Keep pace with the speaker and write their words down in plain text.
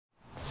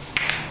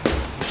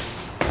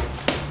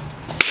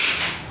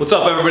What's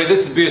up everybody,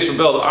 this is BS for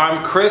Build.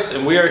 I'm Chris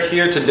and we are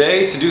here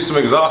today to do some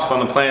exhaust on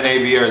the Plan A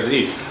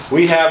BRZ.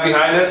 We have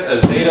behind us a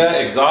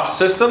Zeta exhaust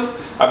system.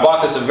 I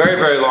bought this a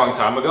very long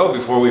time ago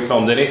before we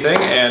filmed anything,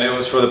 and it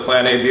was for the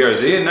Plan A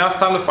BRZ, and now it's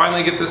time to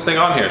finally get this thing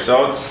on here.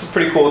 So it's a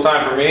pretty cool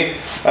time for me.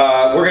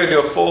 We're going to do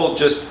a full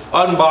just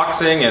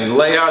unboxing and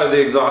layout of the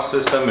exhaust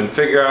system and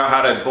figure out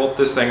how to bolt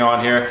this thing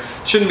on here.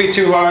 Shouldn't be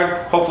too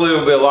hard. Hopefully it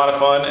will be a lot of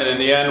fun, and in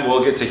the end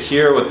we'll get to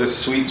hear what this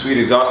sweet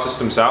exhaust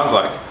system sounds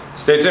like.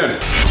 Stay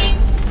tuned.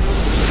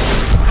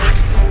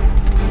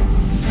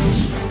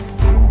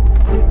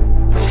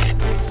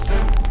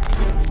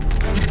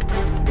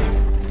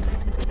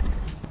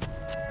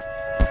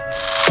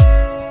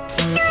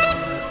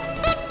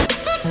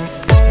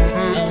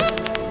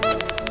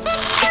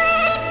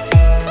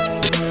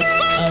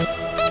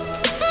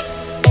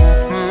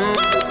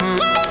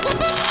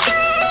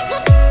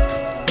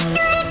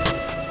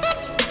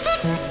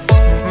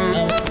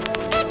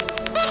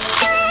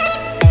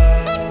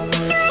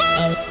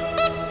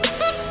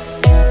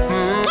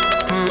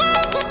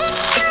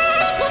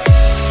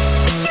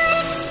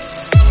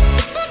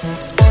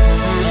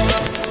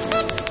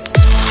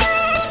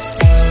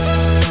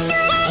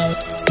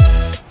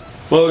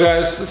 Well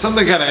guys,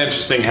 something kind of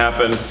interesting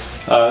happened.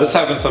 This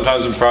happens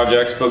sometimes in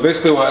projects, but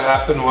basically what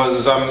happened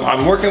was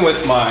I'm working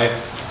with my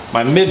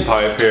mid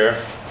pipe here,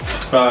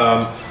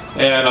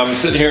 and I'm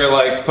sitting here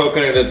like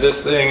poking it at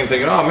this thing and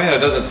thinking, oh man, it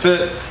doesn't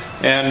fit.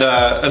 And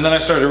then I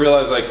started to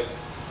realize, like,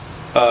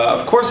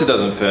 of course it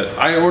doesn't fit.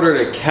 I ordered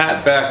a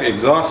catback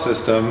exhaust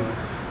system,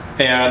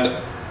 and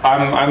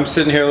I'm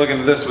sitting here looking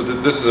at this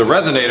with this is a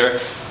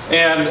resonator,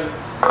 and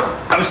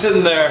I'm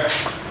sitting there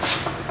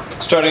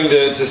starting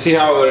to see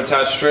how it would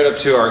attach straight up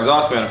to our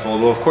exhaust manifold.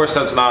 Well, of course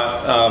that's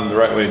not the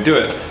right way to do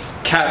it.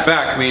 Cat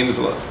back means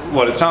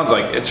what it sounds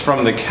like. It's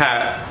from the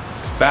cat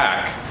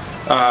back.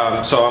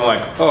 So I'm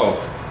like, oh,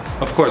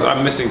 of course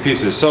I'm missing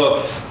pieces.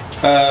 So,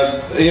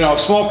 you know, a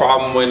small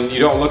problem when you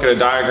don't look at a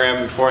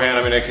diagram beforehand.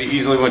 I mean, I could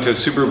easily went to a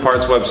Subaru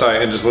parts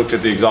website and just looked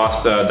at the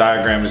exhaust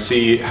diagram to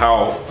see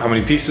how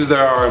many pieces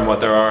there are and what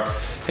there are.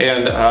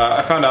 And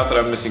I found out that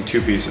I'm missing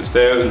two pieces.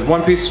 There's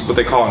one piece, what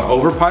they call an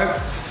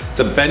overpipe. It's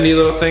a bendy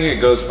little thing.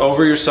 It goes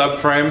over your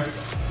subframe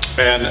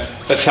and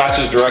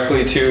attaches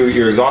directly to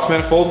your exhaust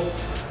manifold.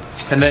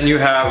 And then you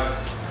have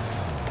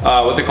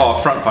what they call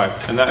a front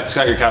pipe, and that's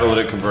got your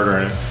catalytic converter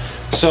in it.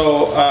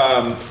 So,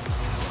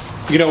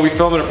 you know, we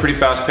film at a pretty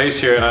fast pace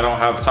here, and I don't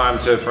have time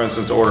to, for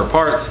instance, order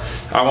parts.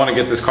 I want to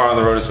get this car on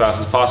the road as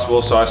fast as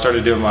possible, so I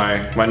started doing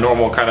my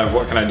normal kind of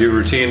what can I do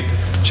routine.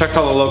 Checked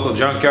all the local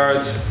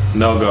junkyards,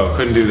 no go,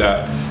 couldn't do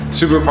that.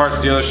 Subaru parts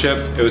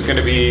dealership, it was going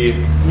to be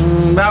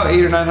about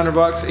 $800 or $900,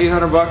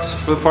 $800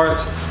 for the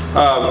parts.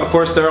 Of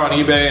course they're on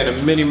eBay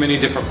in many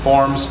different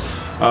forms,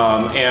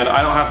 and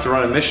I don't have to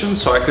run emissions,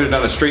 so I could have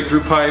done a straight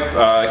through pipe,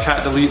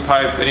 cat delete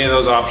pipe, any of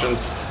those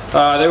options.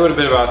 They would have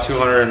been about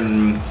 200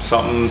 and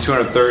something,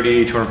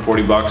 230,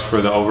 240 bucks for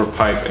the over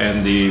pipe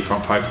and the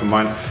front pipe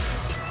combined.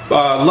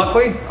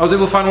 Luckily, I was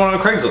able to find one on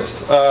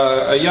Craigslist.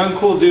 A young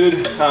cool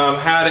dude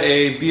had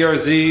a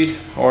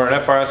BRZ or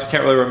an FRS, I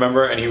can't really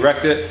remember, and he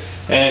wrecked it.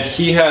 And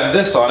he had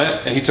this on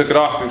it, and he took it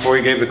off before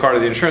he gave the car to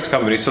the insurance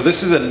company. So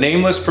this is a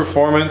Nameless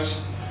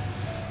Performance.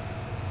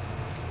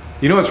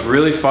 You know what's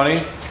really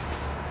funny?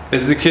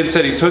 Is the kid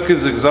said he took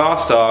his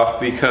exhaust off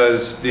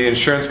because the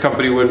insurance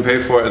company wouldn't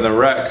pay for it in the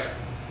wreck.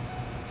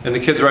 And the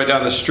kid's right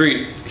down the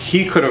street.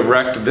 He could have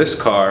wrecked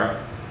this car,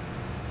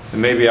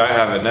 and maybe I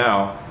have it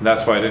now. And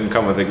that's why it didn't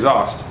come with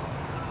exhaust.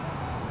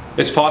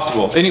 It's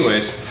possible.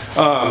 Anyways,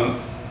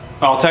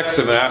 I'll text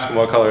him and ask him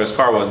what color his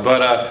car was.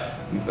 But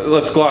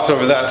let's gloss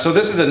over that. So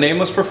this is a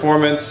Nameless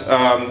Performance.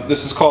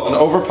 This is called an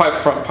overpipe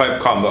front pipe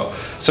combo.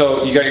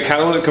 So you got your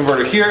catalytic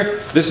converter here.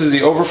 This is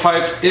the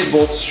overpipe. It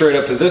bolts straight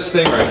up to this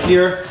thing right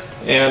here.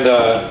 And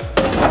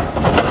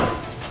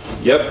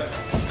yep,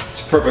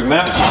 it's a perfect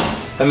match.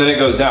 And then it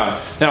goes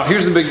down. Now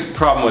here's the big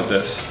problem with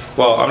this.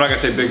 Well, I'm not gonna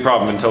say big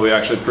problem until we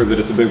actually prove that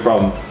it's a big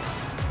problem.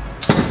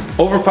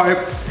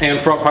 Overpipe and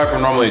front pipe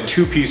are normally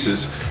two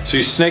pieces. So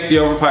you snake the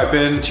overpipe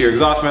into your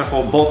exhaust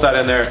manifold, bolt that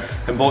in there,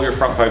 and bolt your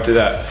front pipe to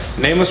that.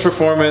 Nameless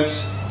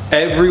Performance,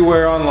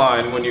 everywhere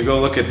online, when you go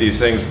look at these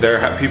things,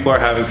 people are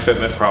having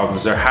fitment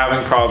problems. They're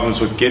having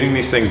problems with getting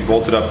these things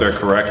bolted up there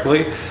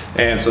correctly,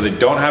 and so they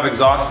don't have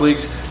exhaust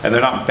leaks, and they're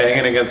not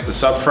banging against the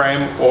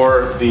subframe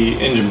or the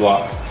engine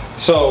block.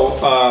 So,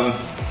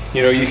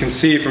 you know, you can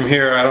see from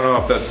here, I don't know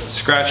if that's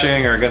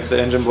scratching or against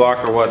the engine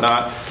block or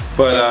whatnot,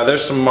 but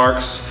there's some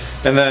marks.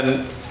 And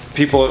then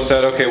people have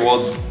said, okay,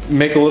 well,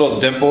 make a little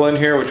dimple in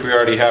here, which we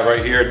already have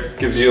right here. It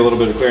gives you a little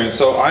bit of clearance.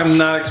 So I'm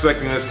not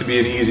expecting this to be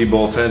an easy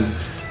bolt in.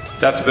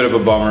 That's a bit of a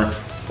bummer.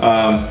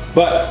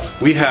 But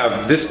we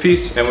have this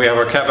piece and we have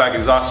our catback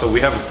exhaust, so we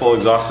have a full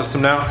exhaust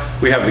system now.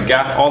 We have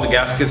all the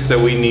gaskets that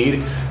we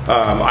need.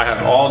 I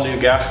have all new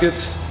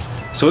gaskets.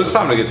 So it's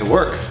time to get to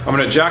work. I'm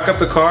gonna jack up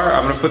the car.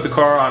 I'm gonna put the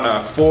car on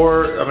I'm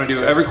gonna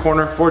do every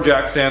corner, 4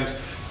 jack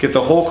stands, get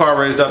the whole car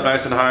raised up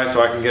nice and high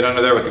so I can get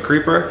under there with the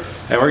creeper,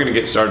 and we're gonna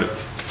get started.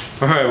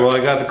 All right, well, I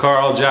got the car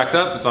all jacked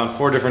up. It's on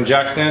 4 different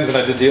jack stands, and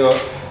I did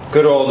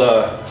good old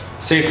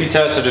safety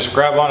test. I just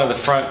grab onto the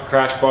front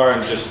crash bar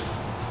and just,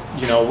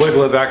 you know,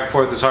 wiggle it back and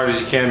forth as hard as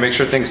you can, make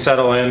sure things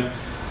settle in,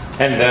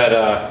 and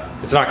that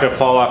it's not going to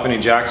fall off any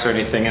jacks or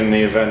anything in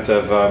the event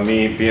of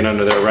me being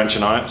under there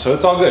wrenching on it. So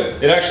it's all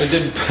good. It actually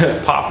did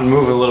pop and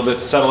move a little bit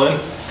to settle in,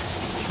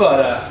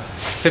 but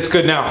it's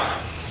good now.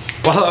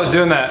 While I was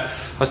doing that,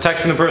 I was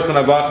texting the person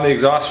I bought the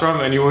exhaust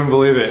from, and you wouldn't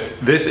believe it.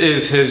 This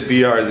is his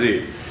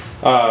BRZ.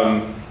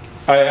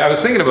 I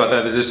was thinking about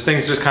that.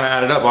 Things just kind of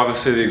added up.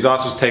 Obviously, the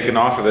exhaust was taken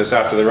off of this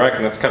after the wreck,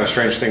 and that's kind of a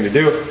strange thing to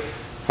do.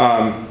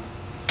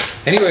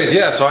 Anyways,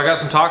 yeah, so I got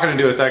some talking to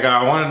do with that guy.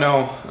 I want to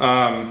know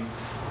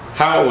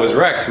how it was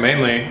wrecked,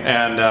 mainly,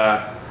 and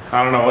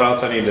I don't know what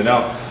else I need to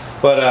know.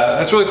 But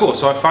that's really cool.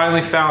 So I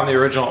finally found the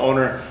original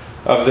owner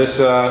of this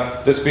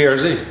this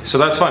BRZ. So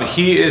that's fun.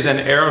 He is an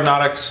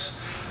aeronautics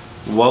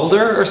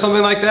welder or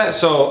something like that.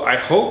 So I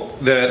hope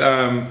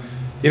that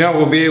you know,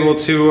 we'll be able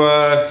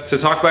to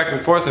talk back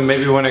and forth, and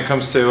maybe when it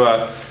comes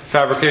to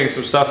fabricating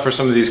some stuff for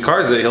some of these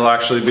cars, that he'll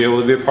actually be able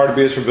to be a part of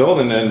BS for Build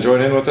and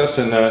join in with us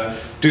and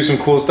do some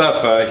cool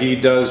stuff. He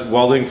does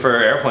welding for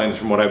airplanes,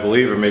 from what I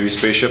believe, or maybe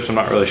spaceships, I'm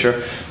not really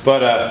sure.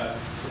 But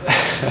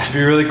it'd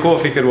be really cool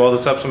if he could weld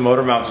us up some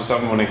motor mounts or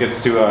something when it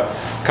gets to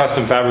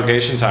custom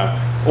fabrication time.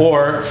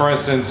 Or, for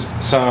instance,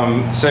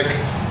 some sick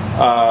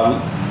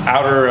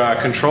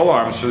outer control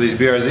arms for these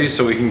BRZs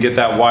so we can get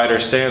that wider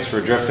stance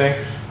for drifting.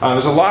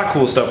 There's a lot of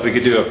cool stuff we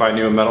could do if I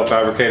knew a metal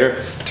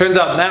fabricator. Turns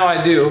out now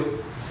I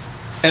do,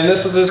 and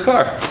this was his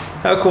car.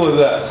 How cool is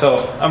that?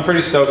 So I'm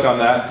pretty stoked on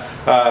that.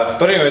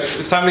 But anyways,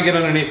 it's time to get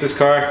underneath this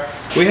car.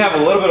 We have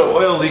a little bit of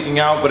oil leaking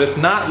out, but it's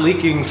not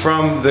leaking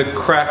from the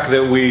crack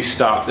that we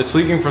stopped. It's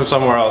leaking from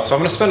somewhere else. So I'm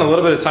gonna spend a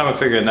little bit of time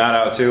figuring that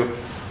out too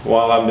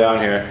while I'm down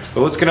here.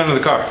 But let's get under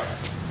the car.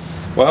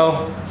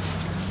 Well,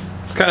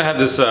 I've kind of had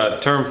this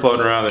term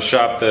floating around the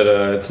shop that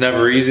it's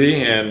never easy,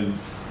 and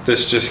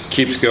this just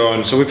keeps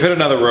going. So we've hit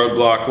another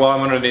roadblock. While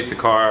I'm underneath the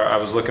car, I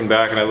was looking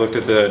back and I looked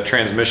at the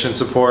transmission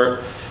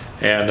support,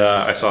 and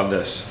I saw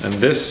this. And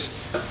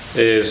this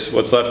is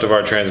what's left of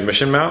our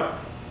transmission mount.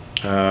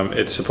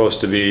 It's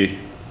supposed to be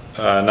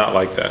not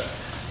like that.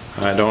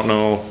 I don't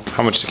know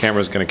how much the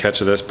camera is going to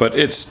catch of this, but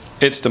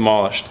it's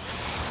demolished.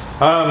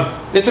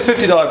 It's a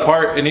 $50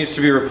 part. It needs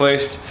to be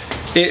replaced.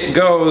 It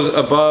goes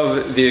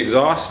above the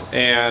exhaust,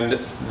 and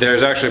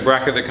there's actually a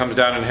bracket that comes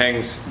down and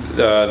hangs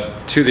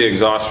to the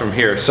exhaust from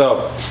here.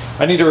 So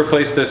I need to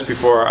replace this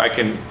before I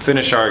can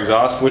finish our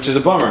exhaust, which is a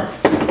bummer.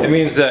 It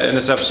means that in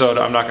this episode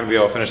I'm not going to be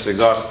able to finish the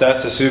exhaust.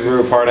 That's a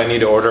Subaru part I need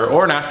to order,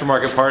 or an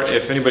aftermarket part.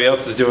 If anybody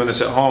else is doing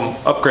this at home,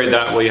 upgrade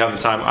that while you have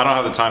the time. I don't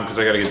have the time because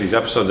I got to get these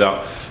episodes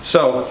out.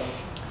 So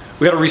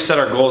we got to reset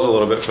our goals a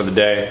little bit for the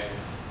day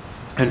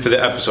and for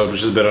the episode,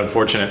 which is a bit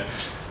unfortunate.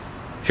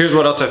 Here's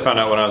what else I found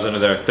out when I was under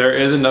there. There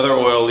is another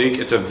oil leak.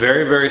 It's a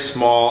very, very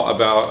small,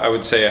 about, I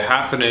would say, a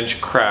 ½ an inch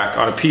crack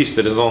on a piece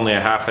that is only a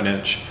 ½ an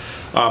inch.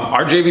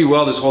 Our JB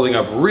weld is holding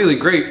up really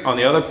great on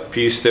the other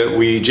piece that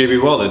we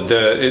JB welded.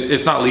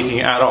 It's not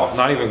leaking at all.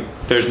 Not even,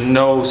 there's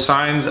no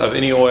signs of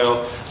any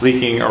oil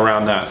leaking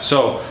around that.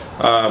 So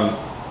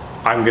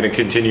I'm gonna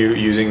continue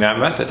using that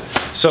method.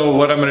 So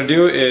what I'm gonna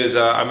do is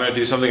I'm gonna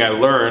do something I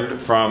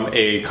learned from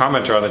a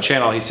commenter on the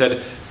channel. He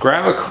said,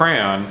 grab a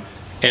crayon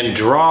and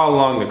draw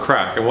along the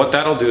crack. And what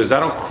that'll do is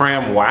that'll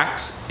cram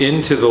wax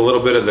into the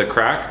little bit of the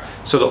crack,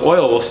 so the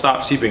oil will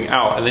stop seeping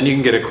out, and then you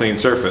can get a clean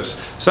surface.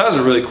 So that was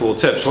a really cool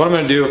tip. So what I'm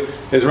gonna do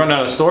is run down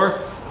to the store,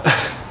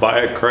 buy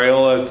a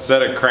Crayola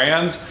set of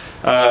crayons,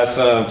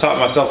 so I'm topping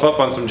myself up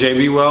on some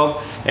JB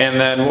weld, and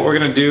then what we're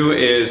gonna do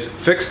is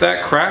fix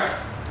that crack,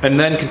 and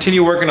then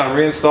continue working on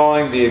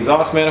reinstalling the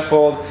exhaust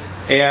manifold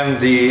and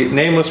the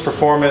Nameless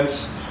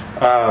Performance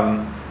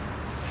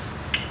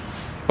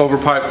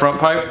overpipe front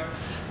pipe.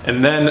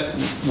 And then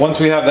once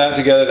we have that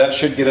together, that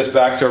should get us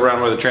back to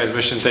around where the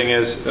transmission thing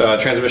is,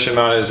 transmission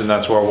mount is, and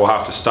that's where we'll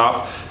have to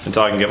stop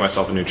until I can get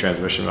myself a new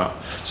transmission mount.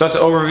 So that's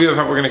an overview of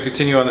how we're going to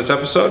continue on this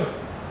episode.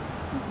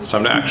 It's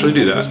time to actually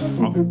do that.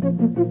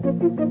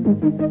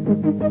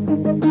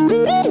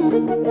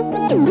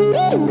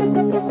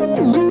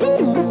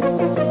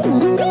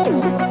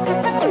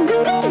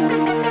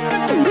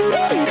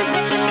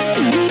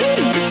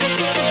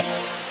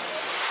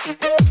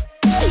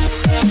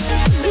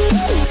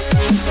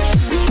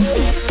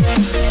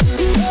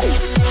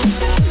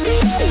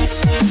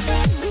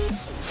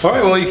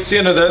 Alright, well you can see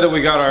under there that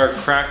we got our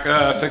crack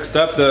fixed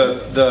up.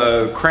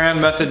 The crayon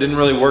method didn't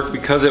really work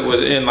because it was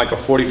in like a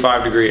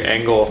 45-degree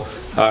angle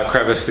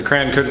crevice. The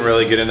crayon couldn't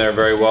really get in there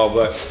very well,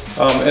 but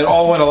it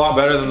all went a lot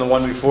better than the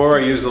one before.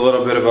 I used a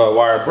little bit of a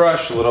wire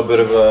brush, a little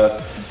bit of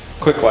a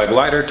quick like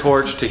lighter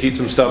torch to heat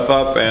some stuff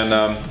up, and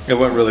it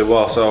went really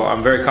well. So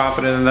I'm very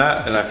confident in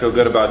that, and I feel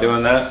good about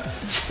doing that.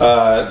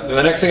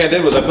 The next thing I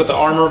did was I put the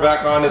armor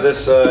back onto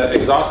this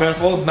exhaust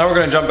manifold. Now we're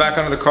going to jump back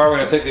onto the car. We're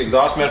going to take the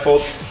exhaust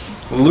manifold,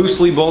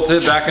 loosely bolt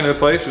it back into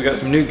place. We got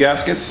some new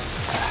gaskets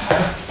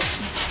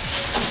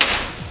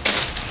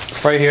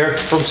right here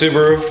from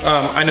Subaru.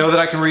 I know that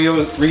I can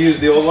reuse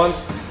the old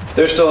ones.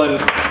 They're still in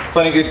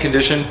plenty good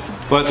condition,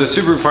 but the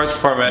Subaru parts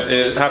department,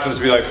 it happens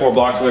to be like 4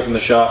 blocks away from the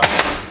shop.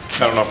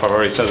 don't know if I've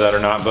already said that or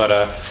not,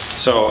 but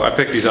so I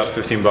picked these up,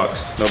 15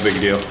 bucks, no big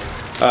deal.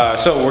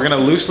 So we're gonna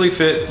loosely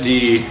fit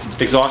the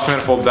exhaust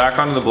manifold back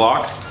onto the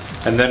block,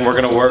 and then we're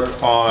gonna work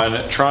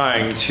on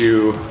trying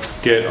to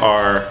get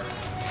our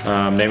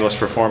Nameless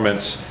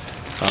Performance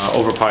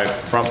overpipe,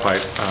 front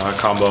pipe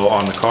combo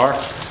on the car.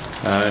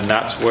 And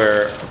that's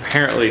where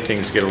apparently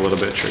things get a little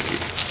bit tricky.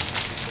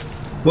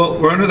 Well,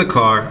 we're under the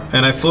car,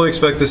 and I fully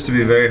expect this to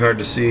be very hard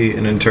to see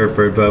and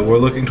interpret, but we're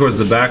looking towards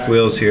the back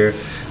wheels here.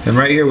 And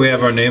right here we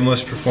have our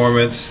Nameless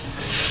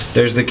Performance.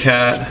 There's the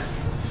cat,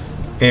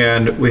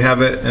 and we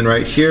have it, and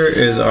right here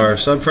is our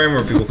subframe,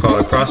 or people call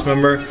it a cross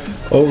member.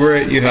 Over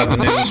it you have the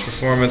Nameless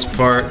Performance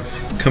part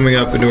coming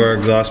up into our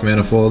exhaust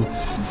manifold,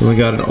 and we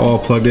got it all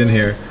plugged in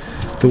here.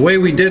 The way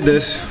we did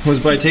this was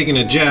by taking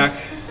a jack,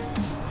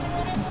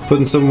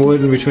 putting some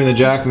wood in between the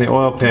jack and the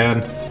oil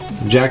pan,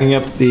 jacking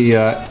up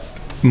the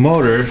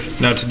motor.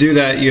 Now to do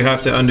that you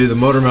have to undo the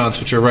motor mounts,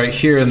 which are right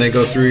here, and they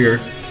go through your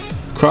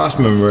cross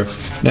member.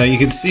 Now you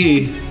can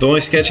see the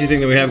only sketchy thing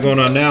that we have going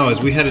on now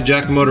is we had to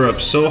jack the motor up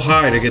so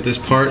high to get this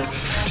part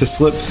to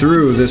slip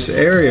through this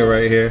area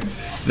right here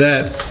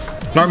that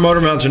our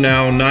motor mounts are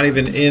now not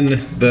even in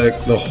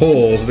the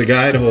holes, the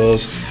guide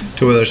holes,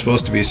 to where they're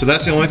supposed to be. So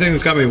that's the only thing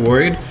that's got me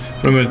worried.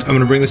 But I'm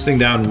gonna bring this thing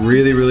down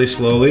really, really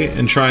slowly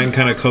and try and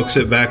kind of coax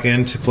it back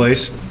into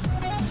place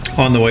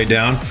on the way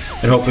down.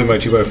 And hopefully my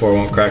 2x4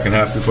 won't crack in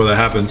half before that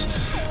happens.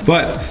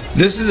 But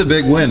this is a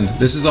big win.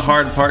 This is a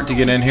hard part to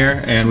get in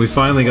here, and we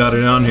finally got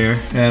it on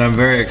here, and I'm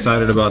very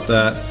excited about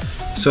that.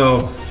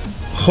 So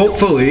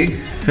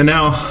hopefully, and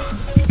now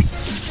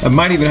I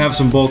might even have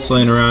some bolts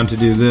laying around to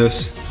do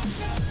this.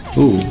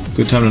 Ooh,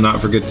 good time to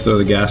not forget to throw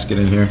the gasket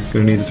in here.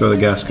 Gonna need to throw the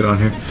gasket on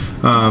here.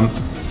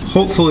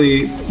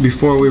 Hopefully,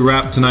 before we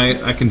wrap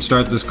tonight, I can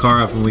start this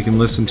car up and we can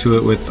listen to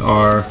it with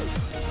our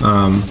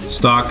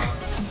stock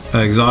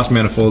exhaust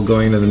manifold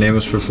going into the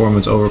Nameless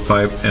Performance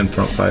overpipe and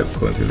front pipe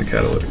going through the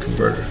catalytic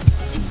converter.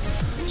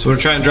 So I'm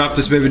gonna try and drop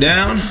this baby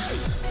down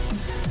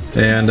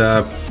and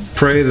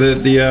pray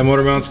that the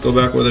motor mounts go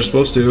back where they're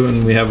supposed to,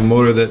 and we have a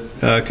motor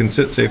that can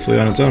sit safely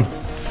on its own.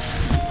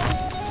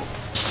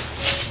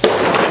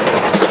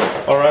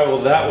 Alright, well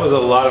that was a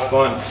lot of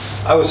fun.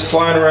 I was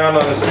flying around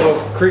on this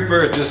little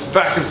creeper, just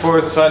back and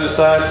forth, side to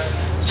side.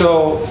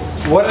 So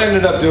what I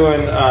ended up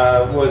doing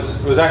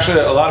was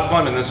actually a lot of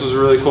fun, and this was a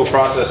really cool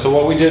process. So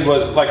what we did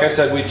was, like I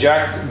said, we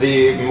jacked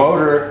the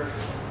motor,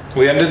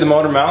 we undid the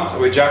motor mounts,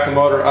 we jacked the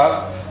motor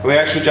up, and we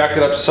actually jacked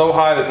it up so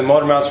high that the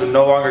motor mounts were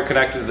no longer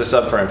connected to the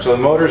subframe. So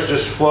the motor's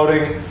just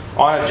floating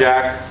on a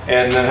jack,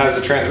 and then has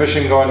the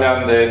transmission going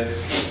down the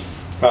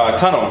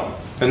tunnel,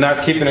 and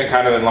that's keeping it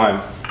kind of in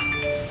line.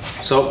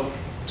 So,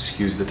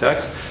 excuse the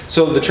text.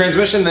 So the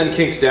transmission then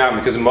kinks down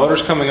because the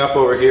motor's coming up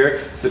over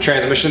here, the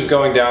transmission's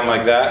going down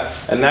like that,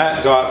 and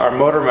that got our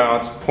motor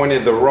mounts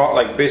pointed the wrong,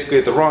 like basically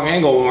at the wrong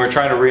angle when we were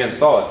trying to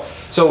reinstall it.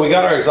 So we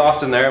got our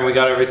exhaust in there and we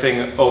got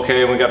everything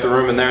okay, and we got the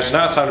room in there, so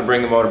now it's time to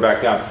bring the motor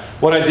back down.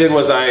 What I did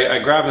was I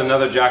grabbed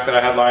another jack that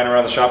I had lying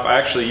around the shop. I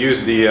actually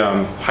used the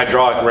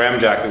hydraulic ram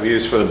jack that we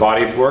used for the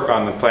body work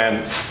on the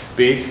Plan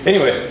B.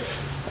 Anyways,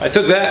 I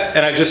took that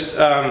and I just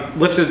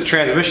lifted the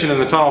transmission in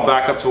the tunnel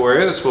back up to where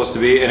it was supposed to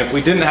be, and if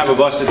we didn't have a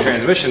busted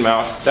transmission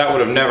mount, that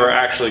would have never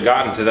actually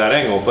gotten to that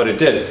angle, but it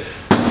did.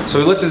 So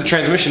we lifted the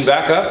transmission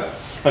back up,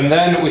 and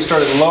then we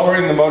started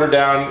lowering the motor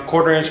down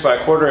 1/4 inch by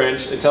 1/4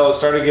 inch until it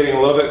started getting a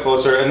little bit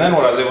closer, and then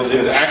what I was able to do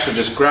is actually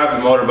just grab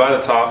the motor by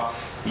the top,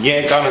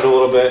 yank on it a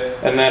little bit,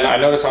 and then I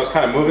noticed I was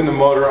kind of moving the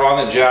motor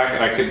on the jack,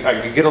 and I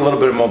could get a little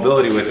bit of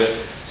mobility with it.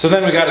 So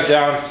then we got it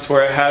down to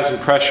where it had some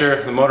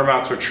pressure. The motor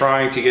mounts were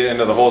trying to get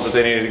into the holes that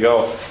they needed to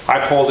go. I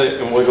pulled it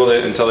and wiggled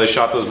it until they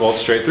shot those bolts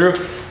straight through,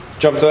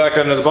 jumped back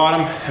under the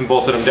bottom and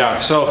bolted them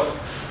down. So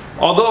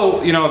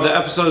although, you know, the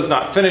episode is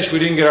not finished, we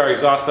didn't get our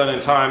exhaust done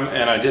in time,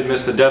 and I did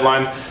miss the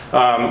deadline.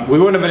 We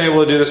wouldn't have been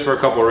able to do this for a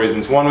couple of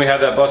reasons. One, we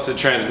had that busted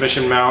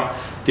transmission mount.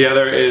 The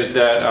other is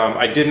that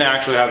I didn't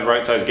actually have the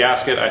right size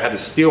gasket. I had to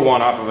steal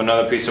one off of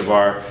another piece of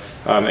our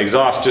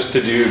exhaust just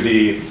to do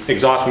the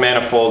exhaust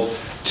manifold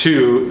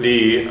to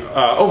the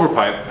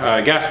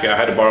overpipe gasket. I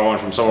had to borrow one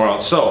from somewhere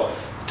else. So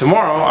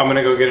tomorrow I'm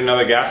gonna go get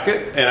another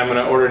gasket, and I'm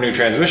gonna order a new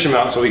transmission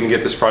mount so we can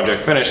get this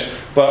project finished.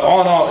 But all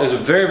in all, it was a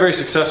very, very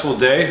successful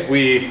day.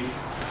 We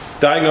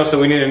diagnosed that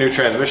we need a new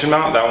transmission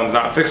mount. That one's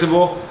not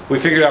fixable. We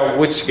figured out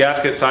which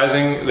gasket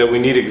sizing that we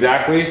need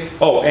exactly.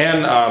 Oh,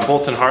 and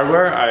bolts and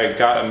hardware. I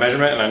got a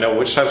measurement and I know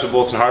which types of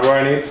bolts and hardware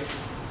I need.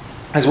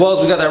 As well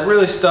as we got that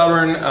really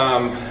stubborn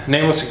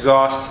Nameless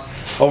exhaust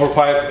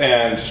overpipe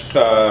and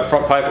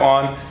front pipe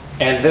on.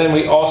 And then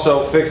we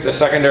also fixed a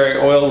secondary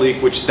oil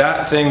leak, which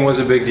that thing was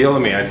a big deal to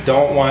me. I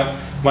don't want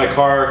my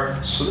car,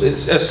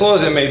 as slow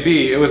as it may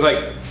be, it was like,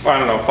 I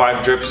don't know,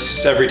 5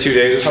 drips every 2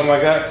 days or something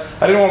like that.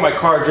 I didn't want my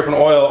car dripping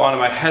oil onto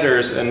my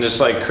headers and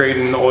just like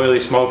creating oily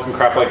smoke and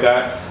crap like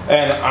that.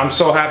 And I'm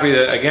so happy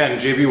that, again,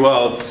 JB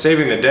Weld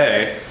saving the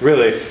day,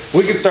 really.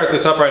 We could start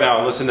this up right now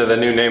and listen to the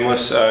new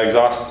Nameless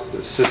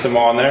exhaust system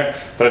on there,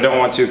 but I don't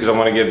want to because I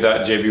want to give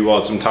that JB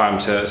Weld some time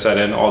to set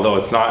in, although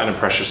it's not in a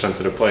pressure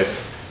sensitive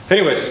place.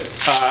 Anyways,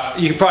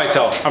 you can probably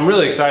tell, I'm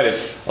really excited.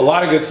 A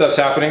lot of good stuff's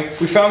happening.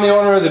 We found the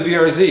owner of the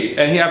BRZ,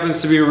 and he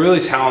happens to be a really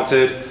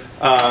talented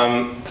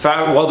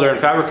welder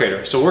and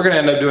fabricator. So we're gonna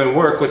end up doing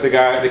work with the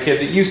kid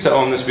that used to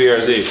own this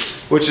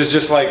BRZ, which is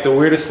just like the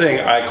weirdest thing.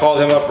 I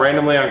called him up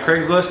randomly on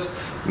Craigslist,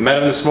 met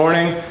him this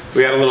morning,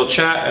 we had a little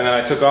chat, and then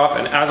I took off,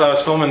 and as I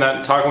was filming that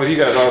and talking with you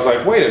guys, I was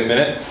like, wait a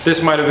minute,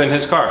 this might have been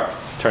his car.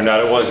 Turned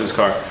out it was his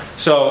car.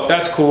 So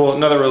that's cool,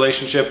 another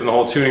relationship in the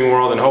whole tuning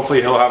world, and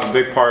hopefully he'll have a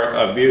big part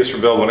of Beavis for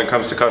Build when it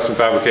comes to custom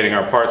fabricating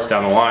our parts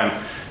down the line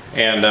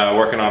and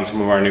working on some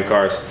of our new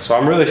cars. So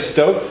I'm really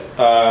stoked,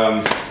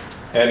 and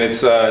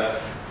it's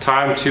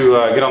time to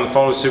get on the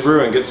phone with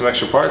Subaru and get some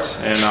extra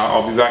parts, and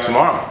I'll be back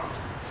tomorrow.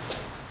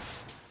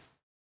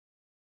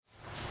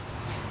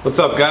 What's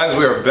up, guys?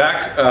 We are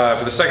back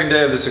for the second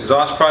day of this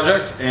exhaust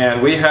project,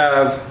 and we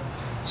have,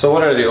 so what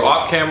did I do?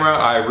 Off camera,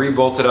 I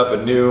re-bolted up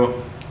a new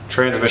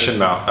transmission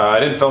mount.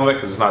 I didn't film it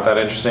because it's not that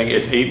interesting.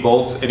 It's 8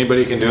 bolts.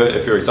 Anybody can do it.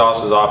 If your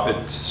exhaust is off,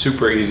 it's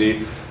super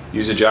easy.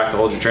 Use a jack to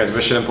hold your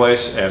transmission in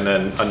place and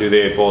then undo the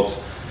 8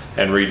 bolts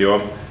and redo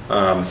them.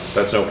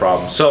 That's no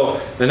problem. So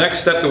the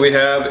next step that we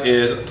have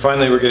is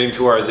finally we're getting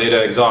to our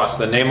Zeta exhaust.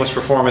 The Nameless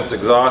Performance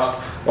exhaust,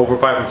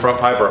 overpipe and front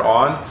pipe are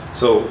on.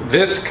 So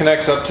this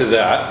connects up to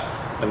that,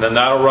 and then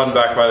that'll run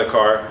back by the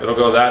car. It'll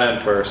go that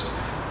end first.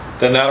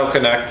 Then that'll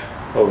connect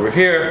over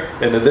here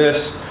into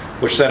this,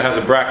 which then has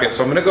a bracket.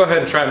 So I'm gonna go ahead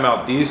and try and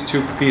mount these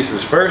 2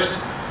 pieces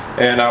first.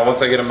 And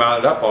once I get them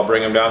mounted up, I'll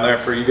bring them down there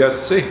for you guys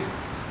to see.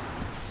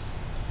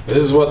 This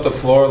is what the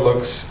floor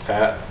looks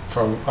at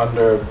from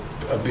under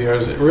a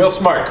BRZ. Real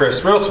smart,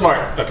 Chris, real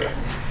smart. Okay.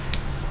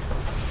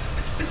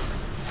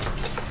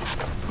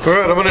 All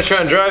right, I'm gonna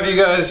try and drive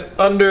you guys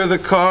under the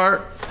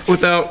car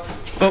without,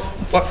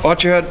 oh,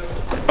 watch your head.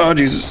 Oh,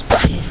 Jesus.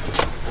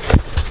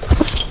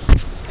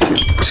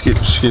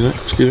 Excuse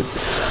me.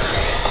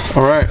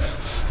 All right.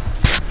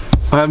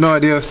 I have no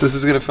idea if this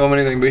is gonna film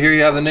anything, but here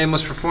you have the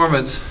Nameless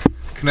Performance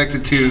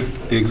connected to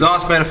the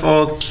exhaust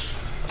manifold,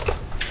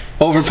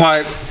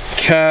 overpipe,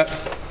 cat.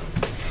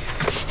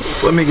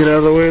 Let me get out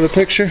of the way of the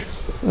picture,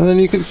 and then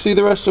you can see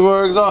the rest of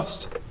our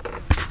exhaust.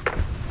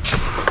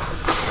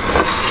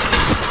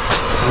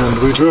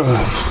 And we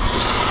drive.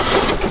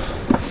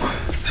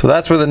 So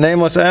that's where the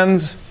Nameless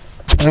ends.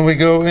 Then we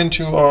go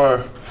into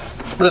our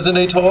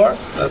resonator.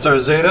 That's our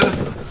Zeta.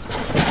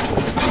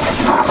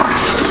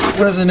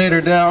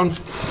 Resonator down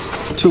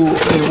to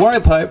a Y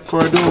pipe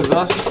for our dual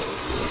exhaust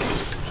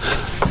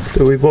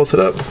that we bolted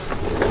up.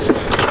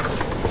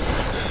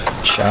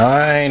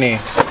 Shiny.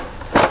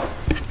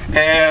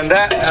 And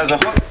that has a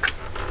hook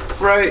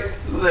right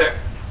there.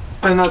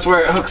 And that's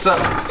where it hooks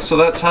up. So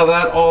that's how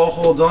that all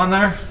holds on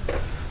there.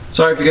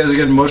 Sorry if you guys are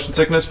getting motion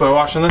sickness by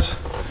watching this.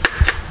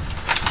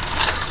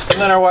 And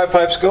then our Y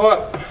pipes go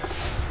up.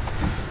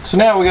 So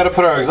now we got to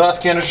put our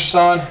exhaust canisters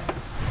on,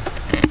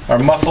 our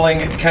muffling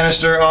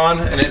canister on,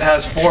 and it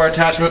has 4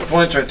 attachment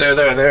points right there,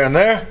 there, there, and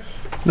there.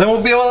 Then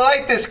we'll be able to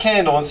light this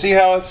candle and see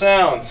how it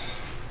sounds.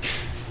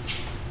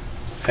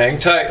 Hang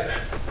tight.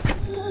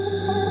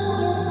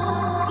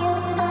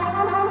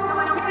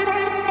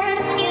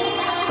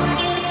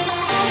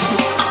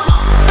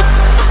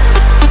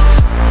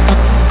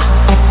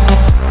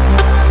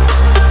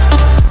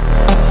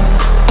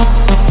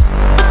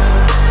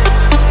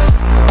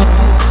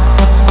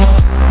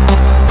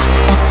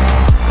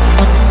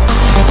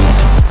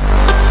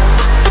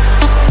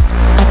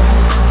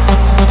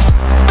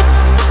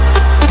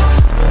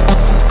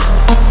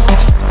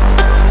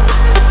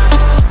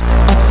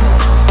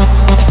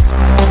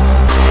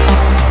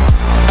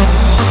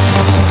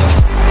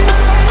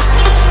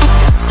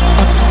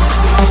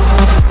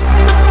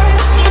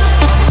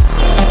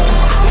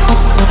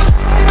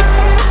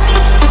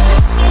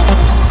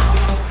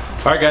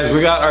 Alright guys,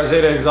 we got our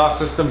Zeta exhaust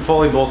system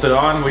fully bolted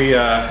on. We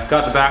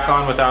got the back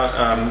on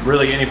without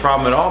really any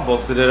problem at all.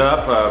 Bolted it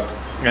up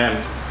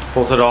and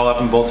bolted it all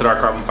up and bolted our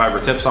carbon fiber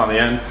tips on the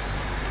end.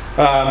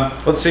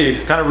 Let's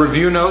see, kind of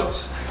review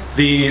notes.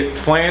 The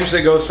flange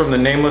that goes from the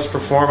Nameless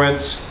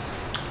Performance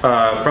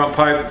front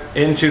pipe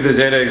into the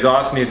Zeta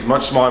exhaust needs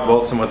much smaller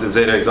bolts than what the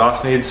Zeta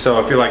exhaust needs. So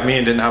if you're like me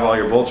and didn't have all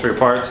your bolts for your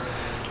parts,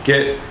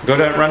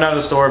 run down to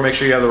the store, make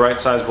sure you have the right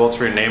size bolts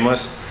for your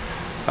Nameless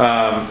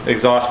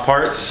exhaust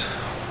parts.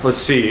 Let's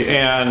see,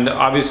 and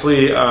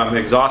obviously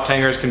exhaust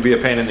hangers can be a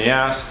pain in the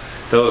ass.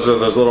 Those are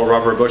those little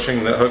rubber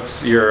bushing that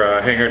hooks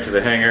your hanger to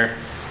the hanger.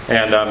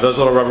 And those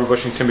little rubber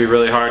bushings can be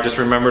really hard. Just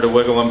remember to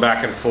wiggle them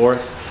back and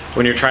forth.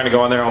 When you're trying to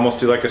go on there, almost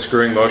do like a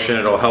screwing motion.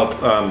 It'll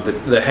help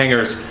the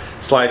hangers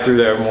slide through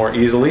there more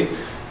easily.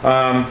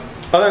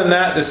 Other than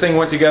that, this thing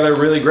went together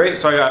really great.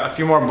 So I got a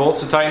few more bolts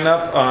to tighten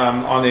up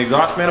on the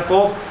exhaust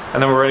manifold,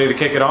 and then we're ready to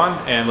kick it on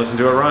and listen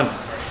to it run.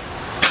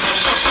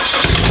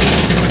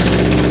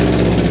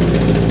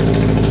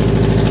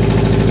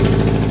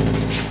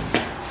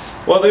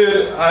 Well,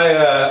 dude,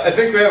 I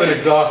think we have an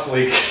exhaust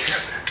leak.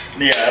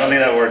 Yeah, I don't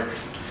think that worked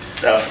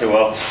out too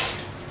well.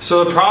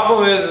 So the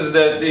problem is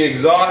that the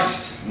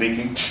exhaust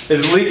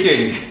is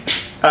leaking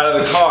out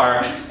of the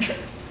car.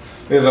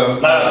 We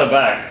have Not out the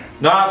back.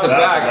 Not out the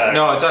back.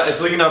 No, it's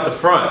leaking out the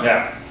front.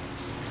 Yeah.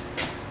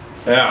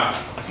 Yeah.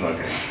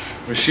 Smoking.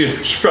 We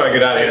should probably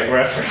get out of here. A for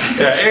effort.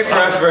 Yeah, A for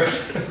effort.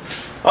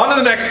 On to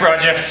the next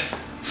project.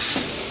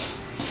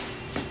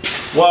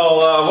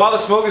 Well, while the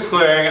smoke is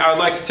clearing, I would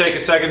like to take a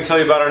second to tell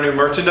you about our new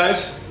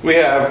merchandise. We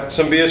have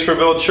some B is for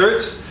Build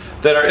shirts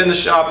that are in the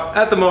shop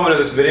at the moment of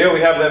this video.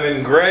 We have them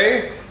in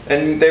gray,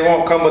 and they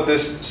won't come with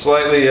this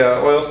slightly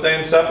oil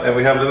stain stuff, and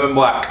we have them in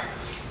black.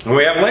 And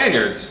we have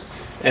lanyards,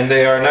 and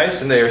they are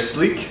nice, and they are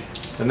sleek,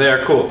 and they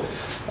are cool.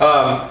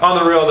 On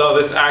the real though,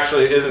 this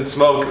actually isn't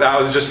smoke. That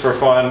was just for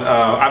fun.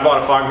 I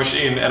bought a fog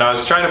machine, and I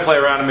was trying to play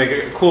around and make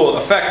a cool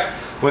effect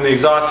when the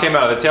exhaust came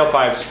out of the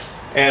tailpipes,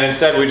 and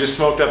instead we just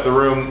smoked up the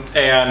room,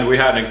 and we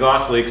had an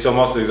exhaust leak, so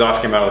most of the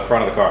exhaust came out of the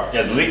front of the car.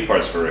 Yeah, the leak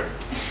part's for it.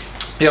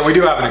 Yeah, we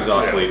do have an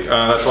exhaust leak.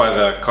 That's why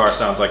the car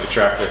sounds like a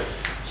tractor.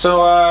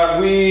 So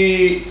on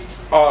the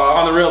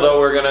real though,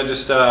 we're gonna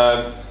just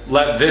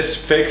let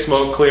this fake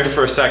smoke clear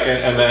for a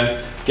second, and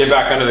then get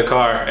back under the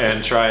car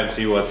and try and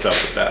see what's up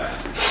with that.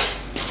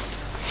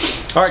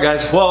 All right,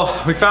 guys. Well,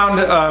 we found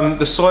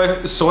the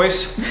source.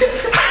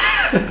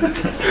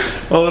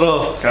 A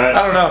little. Cut.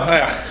 I don't know.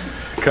 Yeah.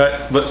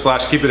 Cut, but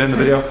slash keep it in the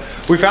video.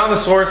 We found the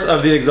source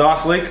of the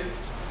exhaust leak.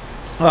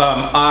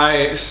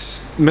 I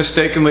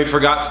mistakenly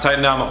forgot to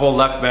tighten down the whole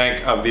left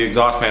bank of the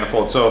exhaust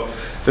manifold. So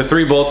the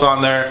 3 bolts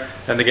on there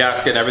and the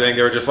gasket and everything,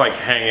 they were just like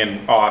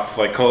hanging off,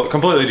 like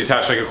completely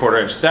detached, like a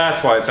 1/4 inch.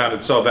 That's why it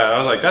sounded so bad. I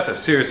was like, that's a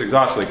serious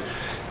exhaust leak.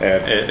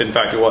 And in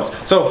fact, it was.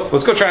 So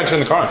let's go try and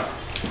turn the car on.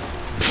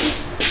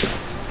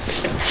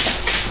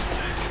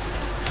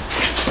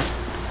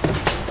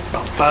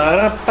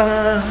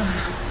 Ba-da-ba.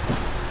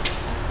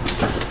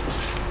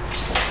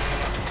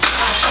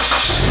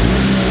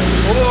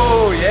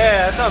 Whoa,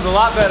 yeah, that sounds a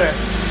lot better.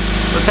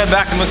 Let's head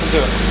back and listen to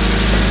it.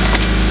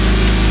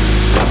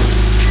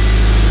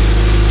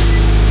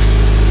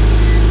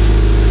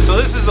 So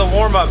this is the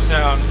warm-up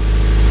sound.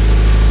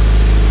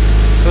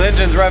 So the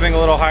engine's revving a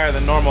little higher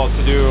than normal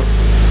to do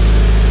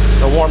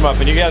the warm-up,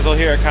 and you guys will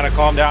hear it kind of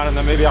calm down, and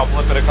then maybe I'll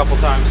blip it a couple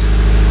times.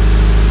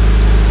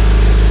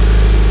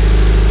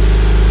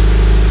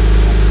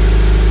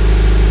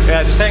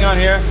 Yeah, just hang on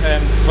here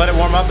and let it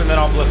warm up, and then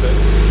I'll blip it.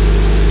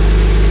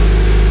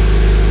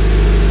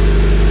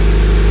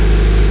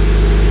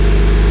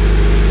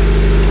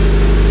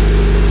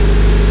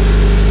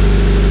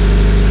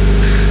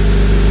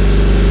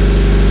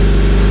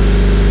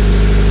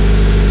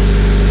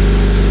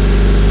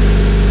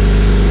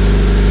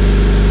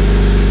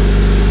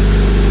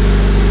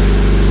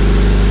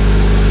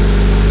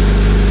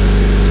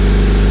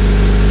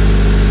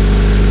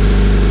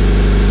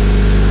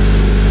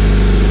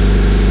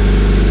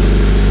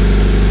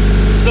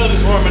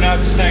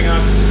 Just hang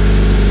on.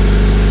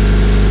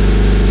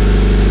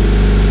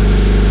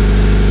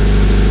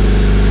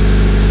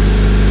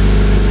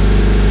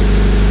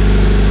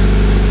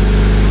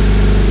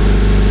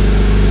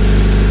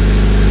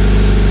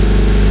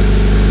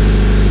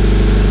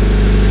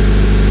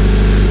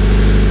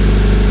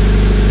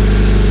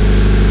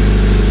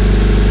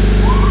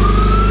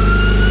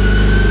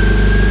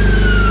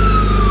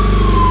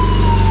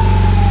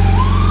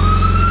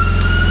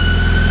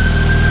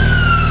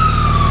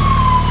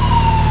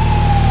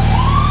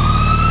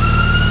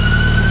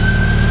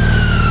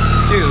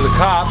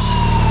 Cops.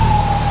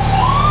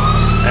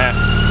 Yeah.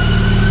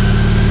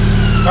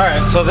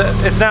 Alright, so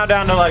it's now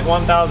down to like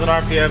 1,000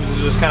 RPMs.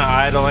 It's just kind of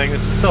idling.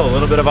 This is still a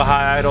little bit of a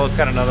high idle. It's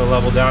got another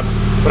level down.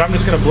 But I'm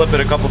just going to blip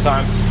it a couple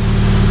times.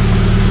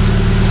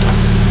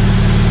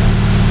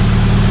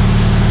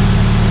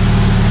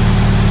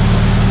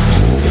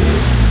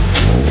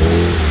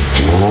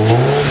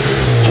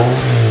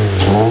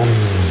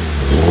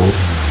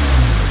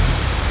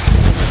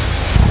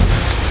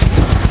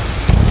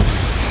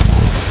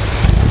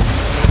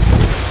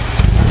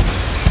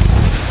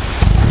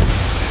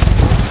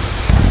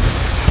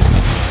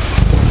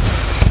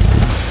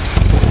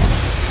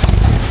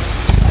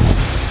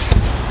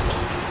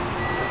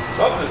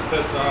 Something's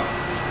pissed off.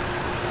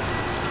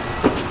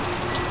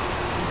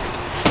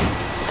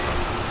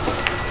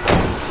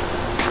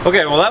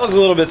 Okay, well that was a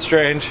little bit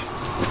strange.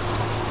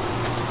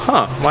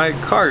 Huh, my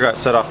car got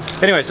set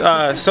off. Anyways,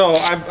 so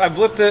I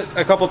blipped it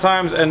a couple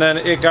times and then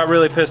it got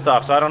really pissed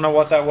off, so I don't know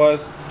what that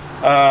was.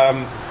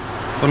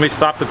 Let me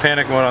stop the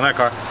panic mode on that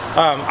car.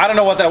 I don't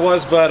know what that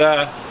was, but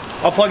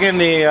I'll plug in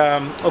the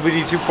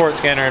OBD2 port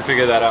scanner and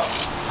figure that out.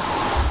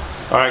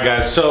 Alright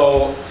guys,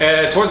 so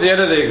towards the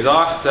end of the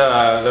exhaust,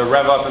 the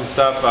rev up and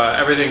stuff,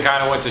 everything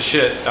kind of went to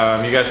shit.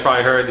 You guys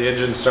probably heard the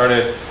engine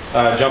started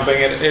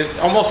jumping. It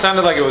almost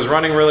sounded like it was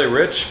running really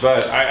rich,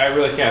 but I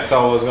really can't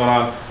tell what was going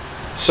on.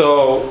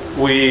 So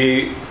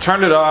we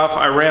turned it off,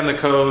 I ran the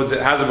codes.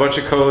 It has a bunch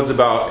of codes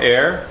about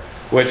air,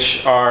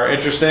 which are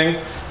interesting.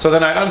 So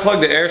then I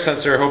unplugged the air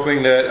sensor,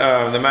 hoping that,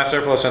 the mass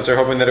airflow sensor,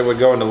 hoping that it would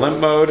go into limp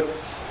mode,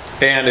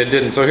 and it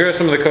didn't. So here are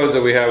some of the codes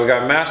that we have. We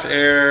got mass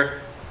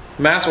or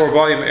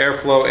volume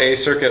airflow A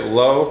circuit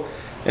low,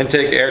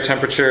 intake air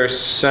temperature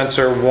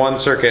sensor 1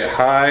 circuit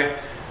high,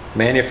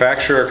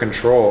 manufacturer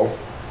control,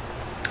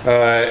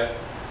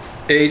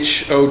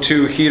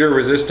 HO2 heater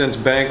resistance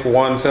bank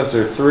 1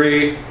 sensor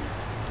 3,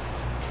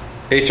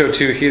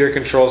 HO2 heater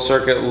control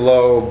circuit,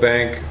 low,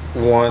 bank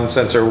 1,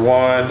 sensor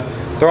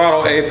 1,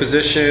 throttle A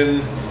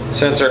position,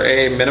 sensor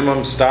A,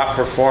 minimum stop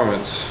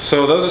performance.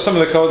 So those are some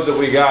of the codes that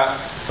we got.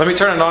 Let me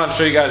turn it on and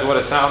show you guys what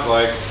it sounds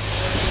like.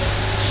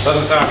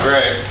 Doesn't sound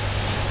great.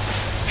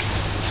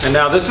 And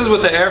now this is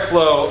with the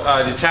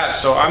airflow detached,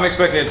 so I'm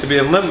expecting it to be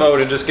in limp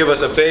mode and just give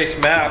us a base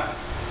map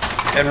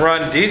and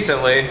run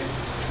decently,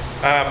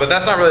 but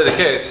that's not really the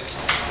case.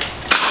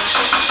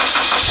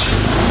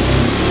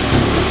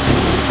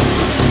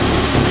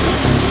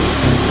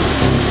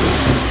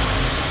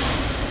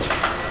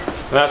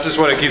 And that's just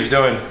what it keeps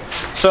doing.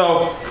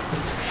 So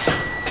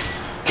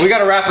we got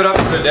to wrap it up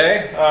for the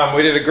day.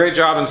 We did a great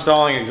job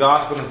installing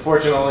exhaust, but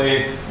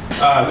unfortunately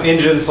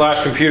engine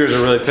slash computers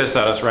are really pissed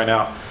at us right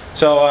now.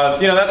 So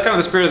you know, that's kind of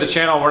the spirit of the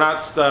channel. We're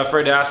not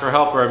afraid to ask for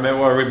help or admit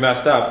where we've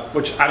messed up,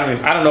 which I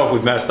don't know if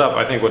we've messed up.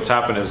 I think what's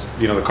happened is,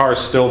 you know, the car is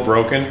still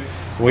broken.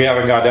 We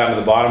haven't got down to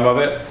the bottom of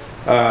it.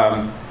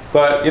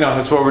 But you know,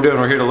 that's what we're doing.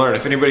 We're here to learn.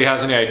 If anybody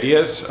has any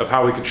ideas of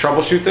how we could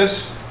troubleshoot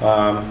this,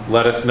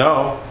 let us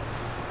know.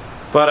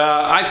 But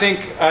I think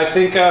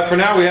for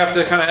now we have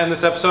to kind of end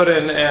this episode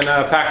and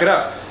pack it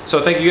up.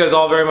 So thank you guys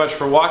all very much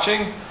for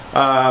watching.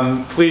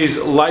 Please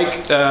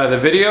like the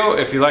video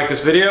if you like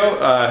this video.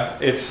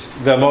 It's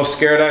the most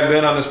scared I've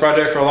been on this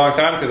project for a long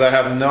time because I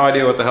have no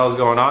idea what the hell's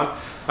going on.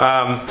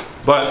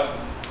 But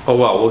oh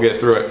well, we'll get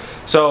through it.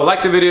 So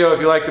like the video if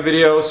you like the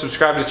video,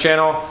 subscribe to the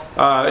channel.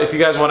 If you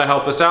guys want to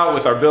help us out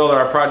with our build or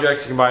our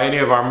projects, you can buy any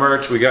of our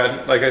merch. We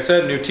got, like I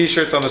said, new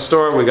t-shirts on the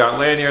store. We got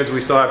lanyards,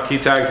 we still have key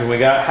tags, and we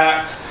got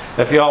hats.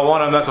 If y'all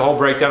want them, that's a whole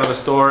breakdown of the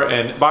store,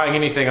 and buying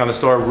anything on the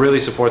store really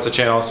supports the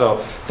channel. So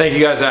thank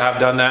you guys that have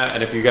done that,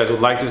 and if you guys would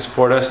like to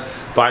support us,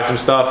 buy some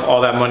stuff.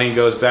 All that money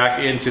goes back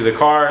into the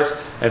cars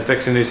and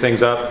fixing these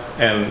things up,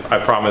 and I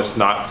promise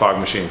not fog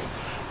machines.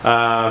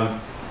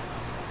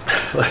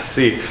 Let's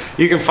see.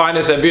 You can find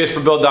us at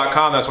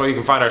bsforbuild.com. That's where you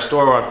can find our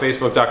store. We're on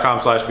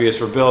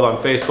facebook.com/bsforbuild on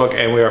Facebook,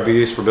 and we are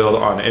bsforbuild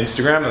on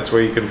Instagram. That's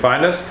where you can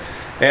find us.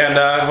 And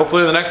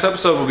hopefully in the next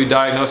episode we'll be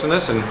diagnosing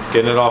this and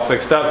getting it all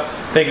fixed up.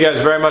 Thank you guys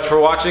very much for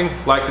watching.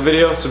 Like the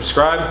video,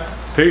 subscribe.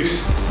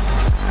 Peace.